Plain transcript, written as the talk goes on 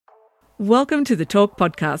Welcome to the Talk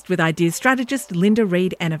Podcast with ideas strategist Linda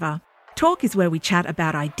Reed Enever. Talk is where we chat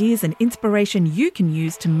about ideas and inspiration you can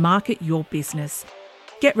use to market your business.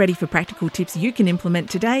 Get ready for practical tips you can implement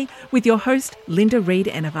today with your host, Linda Reed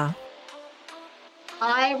Enever.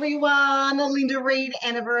 Hi everyone, Linda Reed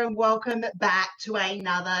Enever, and welcome back to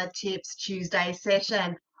another Tips Tuesday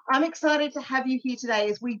session. I'm excited to have you here today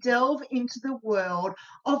as we delve into the world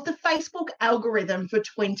of the Facebook algorithm for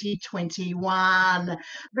 2021.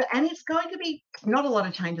 And it's going to be not a lot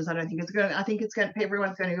of changes, I think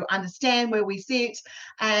everyone's going to understand where we sit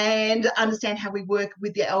and understand how we work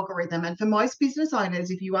with the algorithm. And for most business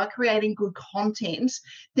owners, if you are creating good content,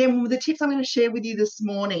 then the tips I'm going to share with you this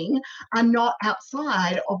morning are not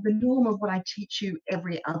outside of the norm of what I teach you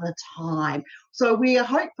every other time. So we are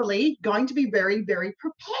hopefully going to be very, very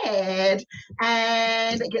prepared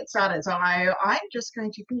and get started. So I'm just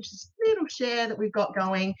going to finish this little share that we've got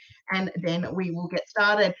going, and then we will get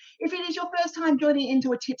started. If it is your first time joining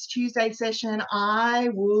into a Tips Tuesday session, I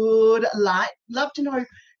would love to know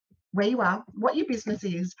where you are, what your business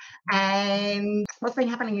is, and what's been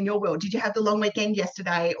happening in your world. Did you have the long weekend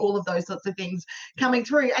yesterday? All of those sorts of things coming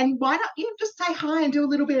through. And why not even just say hi and do a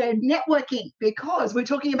little bit of networking, because we're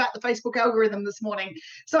talking about the Facebook algorithm this morning.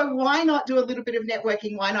 So why not do a little bit of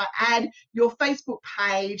networking? Why not add your Facebook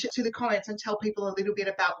page to the comments and tell people a little bit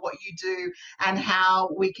about what you do and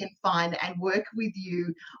how we can find and work with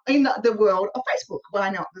you in the world of Facebook?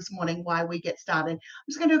 Why not this morning? Why we get started? I'm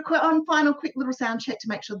just going to do a final quick little sound check to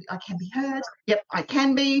make sure that I can be heard. Yep, I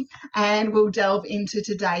can be. And we'll delve into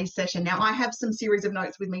today's session. Now, I have some series of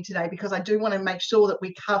notes with me today because I do want to make sure that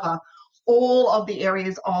we cover all of the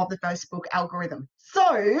areas of the Facebook algorithm.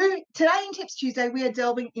 So today in Tips Tuesday, we are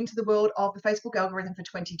delving into the world of the Facebook algorithm for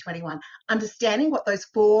 2021, understanding what those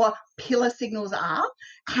 4 pillar signals are,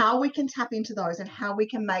 how we can tap into those, and how we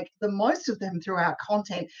can make the most of them through our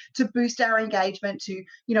content to boost our engagement, to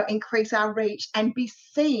increase our reach and be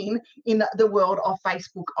seen in the world of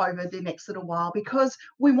Facebook over the next little while, because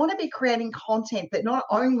we want to be creating content that not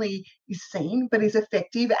only is seen but is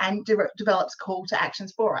effective and develops call to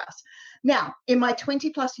actions for us. Now, in my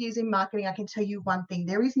 20 plus years in marketing, I can tell you one thing: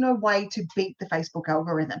 there is no way to beat the Facebook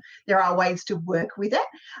algorithm. There are ways to work with it,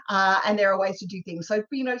 and there are ways to do things. So,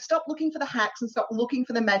 stop looking for the hacks and stop looking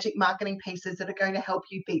for the magic marketing pieces that are going to help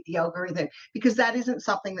you beat the algorithm, because that isn't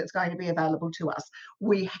something that's going to be available to us.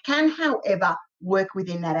 We can, however, work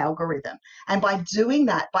within that algorithm. And by doing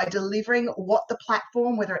that, by delivering what the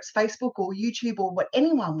platform, whether it's Facebook or YouTube or what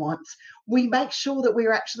anyone wants, we make sure that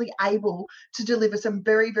we're actually able to deliver some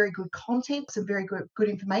very, very good content, some very good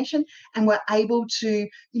information, and we're able to,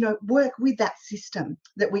 work with that system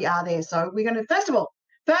that we are there. So we're going to,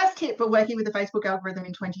 first tip for working with the Facebook algorithm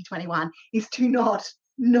in 2021 is to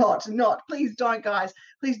not, please don't, guys,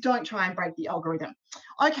 please don't try and break the algorithm.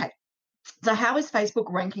 Okay. So how is Facebook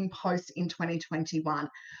ranking posts in 2021?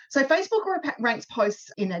 So Facebook ranks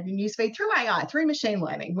posts in a newsfeed through AI, through machine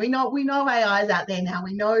learning. We know AI is out there now.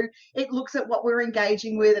 We know it looks at what we're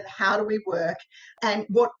engaging with and how do we work and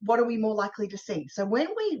what are we more likely to see. So when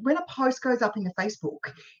a post goes up into Facebook,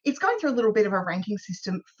 it's going through a little bit of a ranking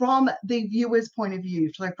system from the viewer's point of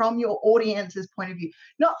view, so from your audience's point of view,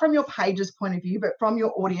 not from your page's point of view, but from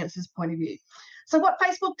your audience's point of view. So what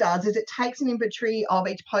Facebook does is it takes an inventory of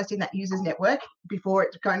each post in that user's network before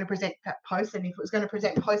it's going to present that post. And if it was going to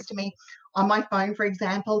present a post to me on my phone, for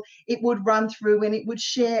example, it would run through and it would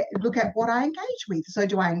look at what I engage with. So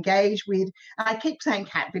do I engage with, and I keep saying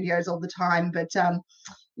cat videos all the time, but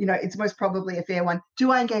it's most probably a fair one.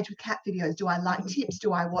 Do I engage with cat videos? Do I like tips?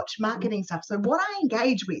 Do I watch marketing stuff? So what I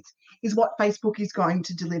engage with is what Facebook is going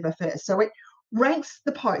to deliver first. So it ranks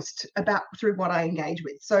the post through what I engage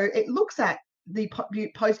with. So it looks at each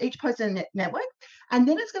post in a network, and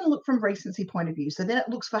then it's going to look from recency point of view. So then it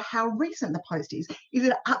looks for how recent the post is. Is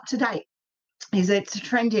it up to date? Is it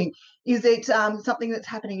trending? Is it something that's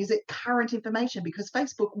happening? Is it current information? Because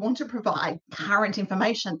Facebook want to provide current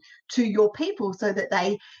information to your people so that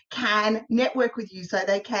they can network with you, so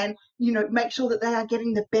they can, make sure that they are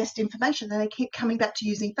getting the best information, that they keep coming back to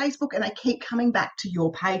using Facebook and they keep coming back to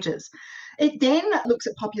your pages. It then looks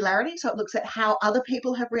at popularity, so it looks at how other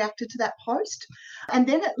people have reacted to that post. And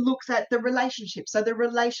then it looks at the relationship, so the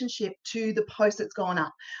relationship to the post that's gone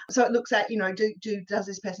up. So it looks at, does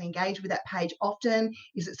this person engage with that page often?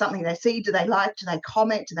 Is it something they see? Do they like? Do they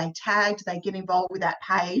comment? Do they tag? Do they get involved with that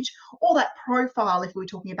page? Or that profile, if we're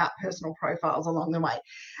talking about personal profiles along the way.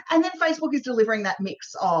 And then Facebook is delivering that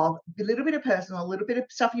mix of a little bit of personal, a little bit of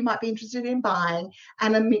stuff you might be interested in buying,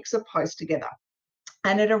 and a mix of posts together.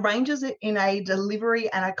 And it arranges it in a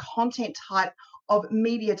delivery and a content type of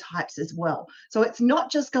media types as well. So it's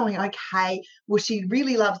not just going, okay, well, she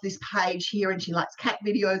really loves this page here and she likes cat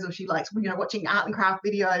videos, or she likes, watching art and craft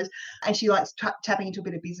videos, and she likes tapping into a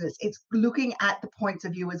bit of business. It's looking at the points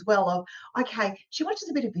of view as well of, okay, she watches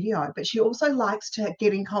a bit of video, but she also likes to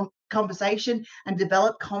get in conversation and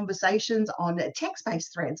develop conversations on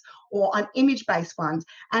text-based threads or on image-based ones.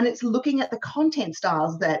 And it's looking at the content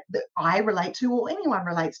styles that I relate to, or anyone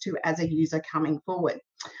relates to as a user coming forward.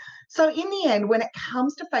 So in the end, when it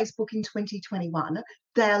comes to Facebook in 2021,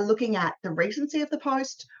 they're looking at the recency of the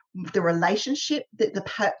post, the relationship that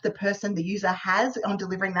the person, the user, has on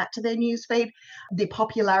delivering that to their newsfeed, the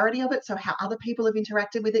popularity of it, so how other people have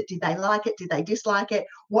interacted with it. Did they like it? Did they dislike it?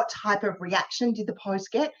 What type of reaction did the post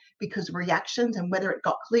get? Because reactions, and whether it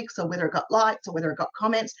got clicks or whether it got likes or whether it got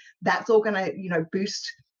comments, that's all going to boost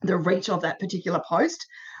the reach of that particular post.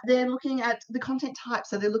 They're looking at the content type.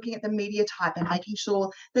 So they're looking at the media type and making sure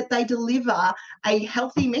that they deliver a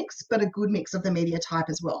healthy mix, but a good mix of the media type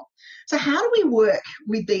as well. So how do we work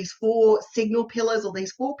with these 4 signal pillars, or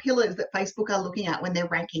these 4 pillars that Facebook are looking at when they're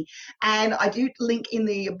ranking? And I do link in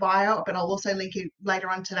the bio, but I'll also link it later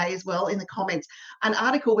on today as well in the comments, an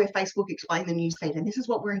article where Facebook explained the newsfeed. And this is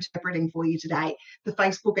what we're interpreting for you today, the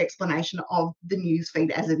Facebook explanation of the newsfeed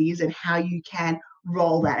as it is and how you can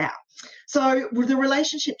roll that out. So with the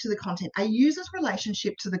relationship to the content, a user's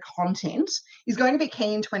relationship to the content is going to be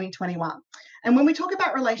key in 2021. And when we talk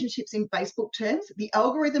about relationships in Facebook terms, the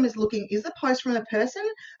algorithm is looking, is the post from a person,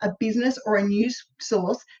 a business, or a news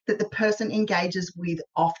source that the person engages with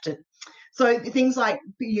often? So things like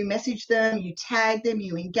you message them, you tag them,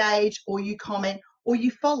 you engage, or you comment, or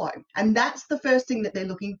you follow. And that's the first thing that they're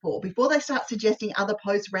looking for. Before they start suggesting other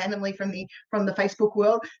posts randomly from the Facebook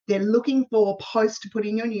world, they're looking for posts to put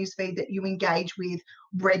in your newsfeed that you engage with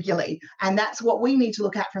regularly. And that's what we need to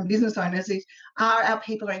look at from business owners is, are our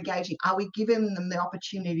people engaging? Are we giving them the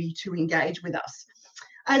opportunity to engage with us?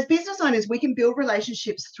 As business owners, we can build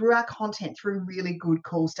relationships through our content, through really good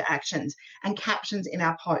calls to actions and captions in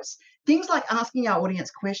our posts. Things like asking our audience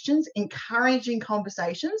questions, encouraging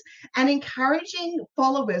conversations, and encouraging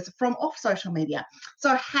followers from off social media.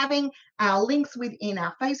 So having our links within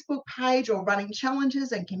our Facebook page, or running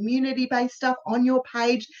challenges and community-based stuff on your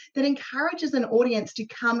page that encourages an audience to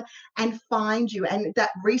come and find you. And that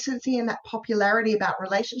recency and that popularity about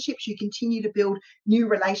relationships, you continue to build new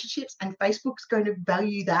relationships, and Facebook's going to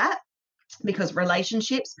value that, because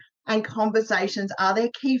relationships and conversations are their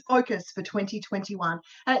key focus for 2021.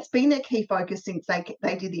 And it's been their key focus since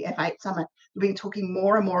they did the F8 Summit. We've been talking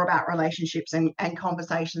more and more about relationships and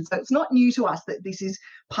conversations. So it's not new to us that this is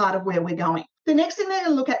part of where we're going. The next thing they're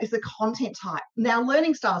going to look at is the content type. Now,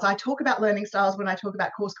 learning styles. I talk about learning styles when I talk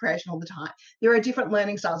about course creation all the time. There are different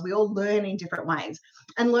learning styles. We all learn in different ways.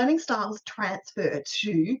 And learning styles transfer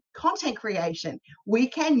to content creation. We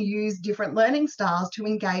can use different learning styles to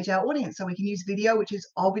engage our audience. So we can use video, which is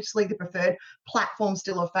obviously the preferred platform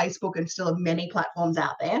still of Facebook and still of many platforms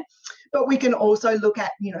out there. But we can also look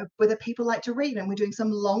at, whether people like to read, and we're doing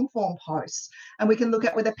some long form posts. And we can look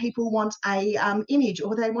at whether people want a image,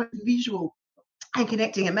 or they want visual and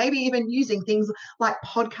connecting, and maybe even using things like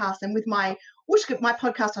podcasts. And with my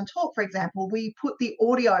podcast on Talk, for example, we put the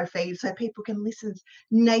audio feed so people can listen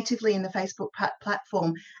natively in the Facebook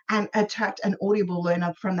platform and attract an audible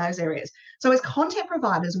learner from those areas. So as content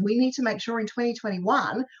providers, we need to make sure in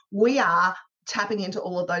 2021 we are tapping into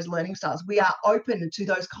all of those learning styles. We are open to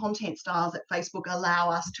those content styles that Facebook allow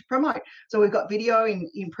us to promote. So we've got video in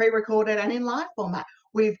pre-recorded and in live format.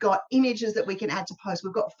 We've got images that we can add to posts.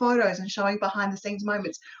 We've got photos and showing behind the scenes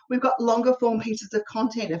moments. We've got longer form pieces of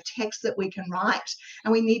content, of text that we can write.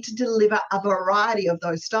 And we need to deliver a variety of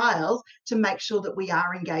those styles to make sure that we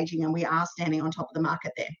are engaging and we are standing on top of the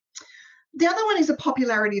market there. The other one is the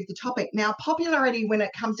popularity of the topic. Now, popularity, when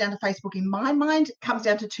it comes down to Facebook, in my mind, comes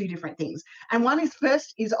down to 2 different things. And one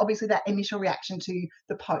is obviously that initial reaction to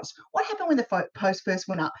the post. What happened when the post first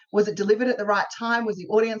went up? Was it delivered at the right time? Was the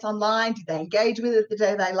audience online? Did they engage with it?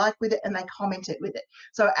 Did they like with it? And they commented with it.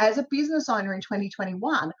 So as a business owner in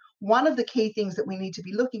 2021, one of the key things that we need to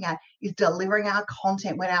be looking at is delivering our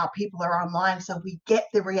content when our people are online, so we get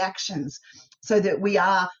the reactions, so that we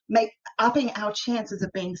are upping our chances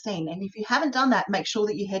of being seen. And if you haven't done that, make sure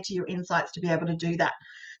that you head to your insights to be able to do that.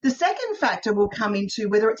 The second factor will come into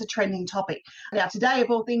whether it's a trending topic. Now, today, of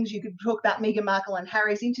all things, you could talk about Meghan Markle and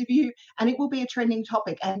Harry's interview, and it will be a trending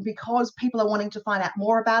topic. And because people are wanting to find out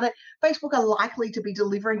more about it, Facebook are likely to be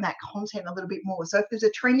delivering that content a little bit more. So if there's a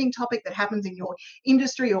trending topic that happens in your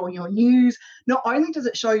industry or your news, not only does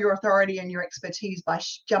it show your authority and your expertise by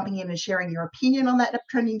jumping in and sharing your opinion on that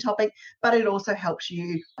trending topic, but it also helps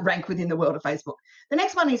you rank within the world of Facebook. The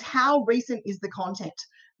next one is, how recent is the content?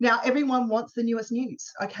 Now, everyone wants the newest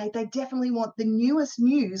news, okay? They definitely want the newest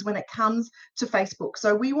news when it comes to Facebook.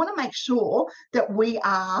 So we want to make sure that we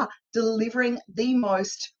are delivering the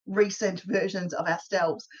most recent versions of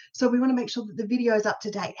ourselves. So we want to make sure that the video is up to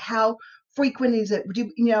date. How frequent is it?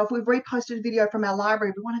 If we've reposted a video from our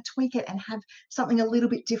library, we want to tweak it and have something a little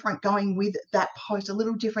bit different going with that post, a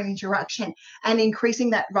little different interaction, and increasing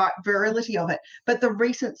that virality of it. But the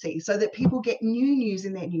recency, so that people get new news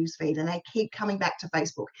in their newsfeed and they keep coming back to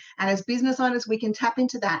Facebook. And as business owners, we can tap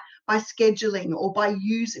into that by scheduling or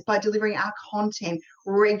by delivering our content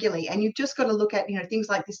regularly. And you've just got to look at, things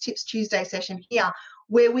like this Tips Tuesday session here,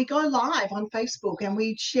 where we go live on Facebook and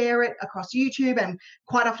we share it across YouTube, and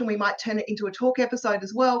quite often we might turn it into a talk episode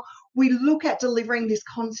as well. We look at delivering this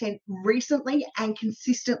content recently and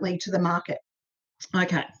consistently to the market.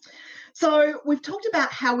 Okay. So we've talked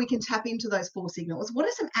about how we can tap into those 4 signals. What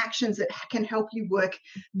are some actions that can help you work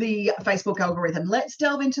the Facebook algorithm? Let's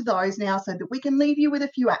delve into those now so that we can leave you with a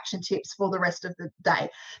few action tips for the rest of the day.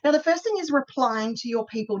 Now, the first thing is replying to your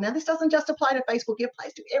people. Now, this doesn't just apply to Facebook. It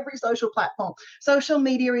applies to every social platform. Social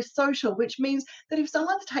media is social, which means that if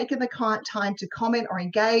someone's taken the time to comment or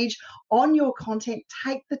engage on your content,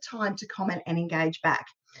 take the time to comment and engage back.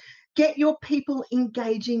 Get your people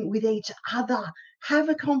engaging with each other. Have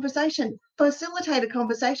a conversation. Facilitate a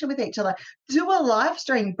conversation with each other. Do a live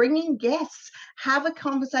stream. Bring in guests. Have a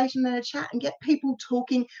conversation and a chat and get people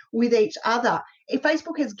talking with each other. If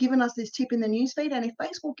Facebook has given us this tip in the newsfeed, and if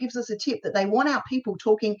Facebook gives us a tip that they want our people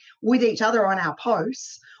talking with each other on our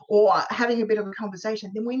posts or having a bit of a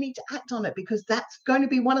conversation, then we need to act on it, because that's going to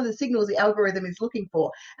be one of the signals the algorithm is looking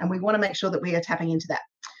for. And we want to make sure that we are tapping into that.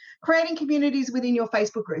 Creating communities within your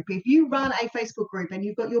Facebook group. If you run a Facebook group and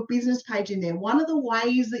you've got your business page in there, one of the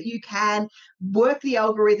ways that you can work the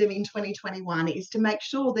algorithm in 2021 is to make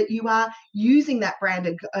sure that you are using that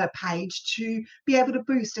branded page to be able to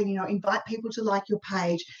boost and invite people to like your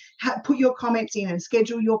page, put your comments in and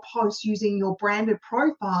schedule your posts using your branded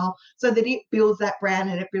profile so that it builds that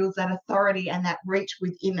brand and it builds that authority and that reach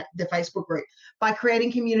within the Facebook group. By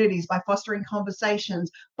creating communities, by fostering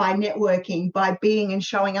conversations, by networking, by being and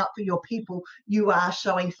showing up for your people, you are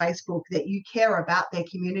showing Facebook that you care about their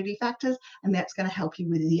community factors, and that's going to help you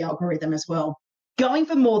with the algorithm as well. Going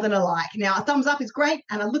for more than a like. Now, a thumbs up is great,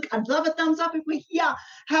 and I'd love a thumbs up if we're here.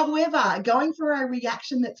 However, going for a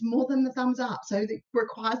reaction that's more than the thumbs up, so that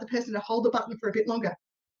requires the person to hold the button for a bit longer,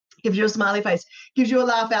 gives you a smiley face, gives you a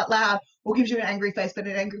laugh out loud, or gives you an angry face, but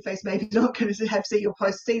an angry face maybe not going to see your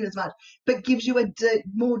post seen as much, but gives you a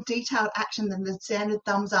more detailed action than the standard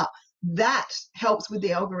thumbs up. That helps with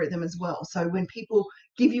the algorithm as well. So when people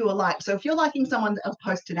give you a like, so if you're liking someone's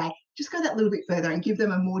post today, just go that little bit further and give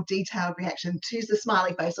them a more detailed reaction. Choose the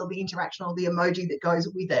smiley face or the interaction or the emoji that goes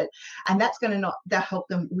with it. And that's going to help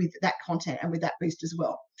them with that content and with that boost as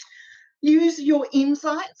well. Use your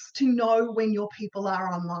insights to know when your people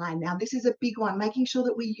are online. Now, this is a big one, making sure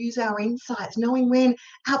that we use our insights, knowing when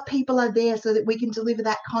our people are there so that we can deliver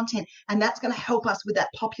that content. And that's going to help us with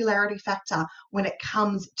that popularity factor when it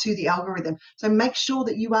comes to the algorithm. So make sure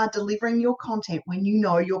that you are delivering your content when you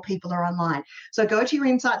know your people are online. So go to your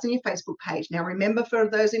insights on your Facebook page. Now, remember,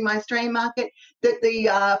 for those in my Australian market, that the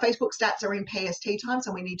Facebook stats are in PST time.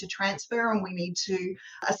 So we need to transfer and we need to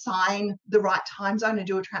assign the right time zone and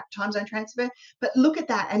do a time zone transfer. But look at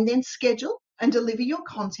that and then schedule and deliver your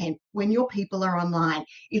content when your people are online.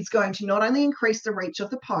 It's going to not only increase the reach of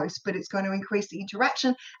the post, but it's going to increase the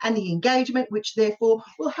interaction and the engagement, which therefore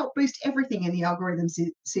will help boost everything in the algorithm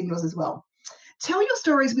signals as well. Tell your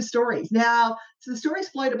stories with stories. Now, so the stories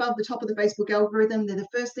float above the top of the Facebook algorithm. They're the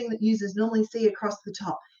first thing that users normally see across the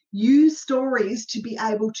top. Use stories to be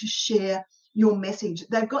able to share your message.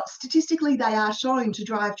 Statistically, they are shown to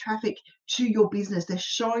drive traffic to your business. They're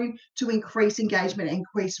shown to increase engagement and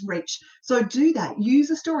increase reach. So do that. Use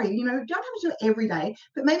a story. You don't have to do it every day,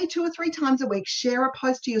 but maybe 2 or 3 times a week. Share a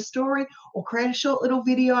post to your story or create a short little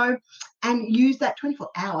video and use that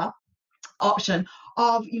 24-hour option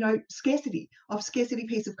of, scarcity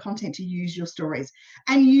piece of content to use your stories,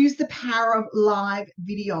 and use the power of live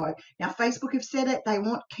video. Now, Facebook have said it. They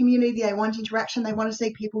want community. They want interaction. They want to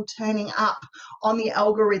see people turning up on the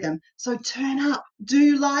algorithm. So turn up,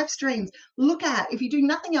 do live streams. Look at, if you do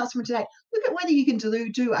nothing else from today, look at whether you can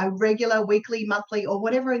do a regular, weekly, monthly, or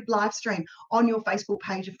whatever live stream on your Facebook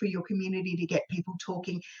page for your community to get people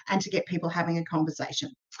talking and to get people having a conversation.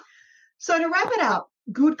 So to wrap it up,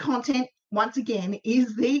 good content, once again,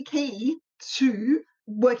 is the key to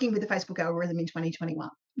working with the Facebook algorithm in 2021.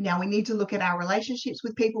 Now, we need to look at our relationships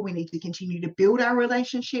with people. We need to continue to build our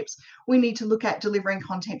relationships. We need to look at delivering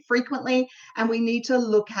content frequently, and we need to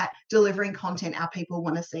look at delivering content our people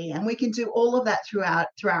want to see. And we can do all of that through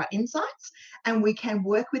our insights, and we can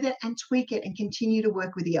work with it and tweak it and continue to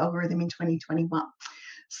work with the algorithm in 2021.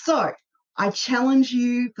 So I challenge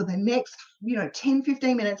you for the next, 10,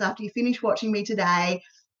 15 minutes after you finish watching me today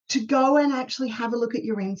to go and actually have a look at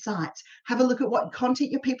your insights, have a look at what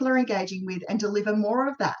content your people are engaging with, and deliver more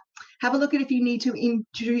of that. Have a look at if you need to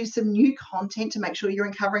introduce some new content to make sure you're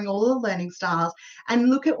uncovering all the learning styles, and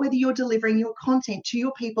look at whether you're delivering your content to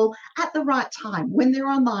your people at the right time, when they're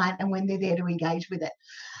online and when they're there to engage with it.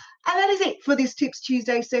 And that is it for this Tips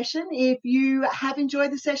Tuesday session. If you have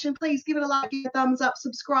enjoyed the session, please give it a like, give it a thumbs up,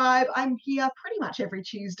 subscribe. I'm here pretty much every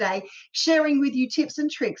Tuesday sharing with you tips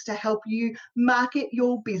and tricks to help you market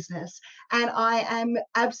your business. And I am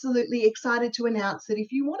absolutely excited to announce that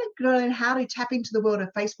if you want to learn how to tap into the world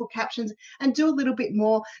of Facebook captions and do a little bit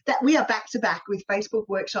more, that we are back to back with Facebook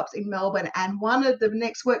workshops in Melbourne. And one of the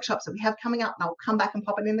next workshops that we have coming up, and I'll come back and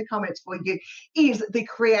pop it in the comments for you, is the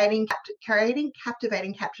creating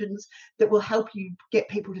captivating captions that will help you get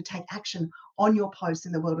people to take action on your posts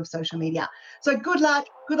in the world of social media. So good luck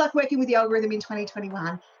working with the algorithm in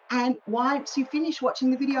 2021. And once you finish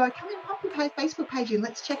watching the video, come and pop your Facebook page in.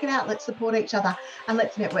 Let's check it out. Let's support each other and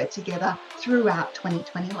let's network together throughout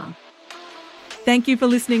 2021. Thank you for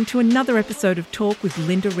listening to another episode of Talk with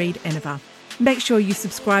Linda Reed Enever. Make sure you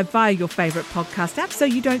subscribe via your favourite podcast app so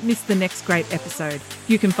you don't miss the next great episode.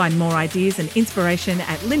 You can find more ideas and inspiration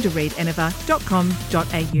at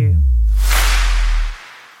lindareedenever.com.au.